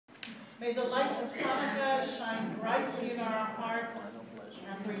May the lights of Hanukkah shine brightly in our hearts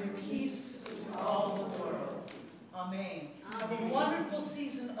and bring peace to all the world. Amen. Have a wonderful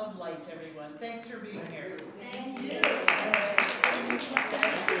season of light, everyone. Thanks for being here. Thank you.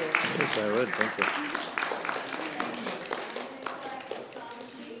 Yes, I would. Thank you.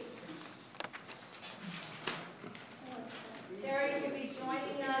 Terry will be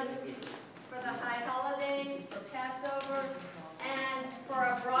joining us for the high holidays, for Passover, and for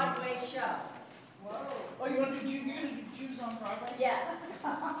a Broadway show. Whoa. Oh, you're going to do Jews on Broadway? Yes.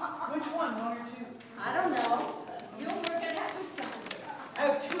 Which one or two? I don't know. You'll work it out with some. I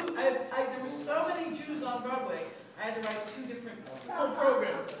have two. There were so many Jews on Broadway, I had to write two different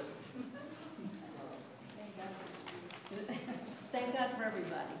programs. Thank God for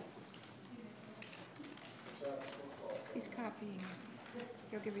everybody. He's copying.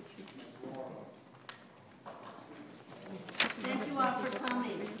 He'll give it to you. Thank you all for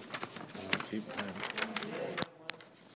coming. Keep time.